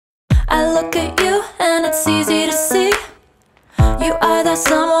look at you and it's easy to see you are that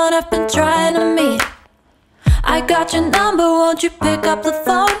someone I've been trying to meet. I got your number, won't you pick up the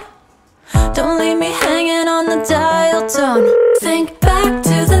phone? Don't leave me hanging on the dial tone. Think back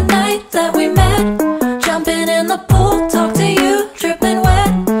to the night that we met, jumping in the pool, talk to you, dripping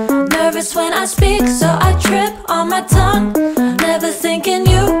wet. Nervous when I speak, so I trip on my tongue. Never thinking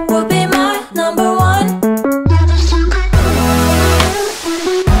you would be my number one. Nervous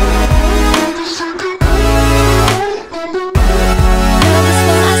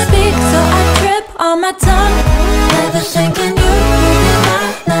when I speak, so I trip on my tongue. Never thinking you would be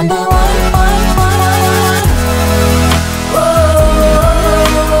my number one.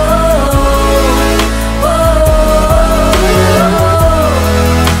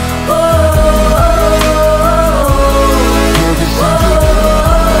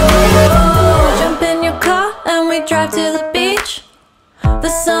 Drive to the beach. The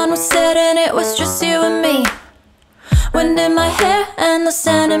sun was setting, it was just you and me. Wind in my hair and the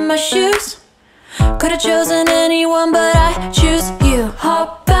sand in my shoes. Could've chosen anyone, but I choose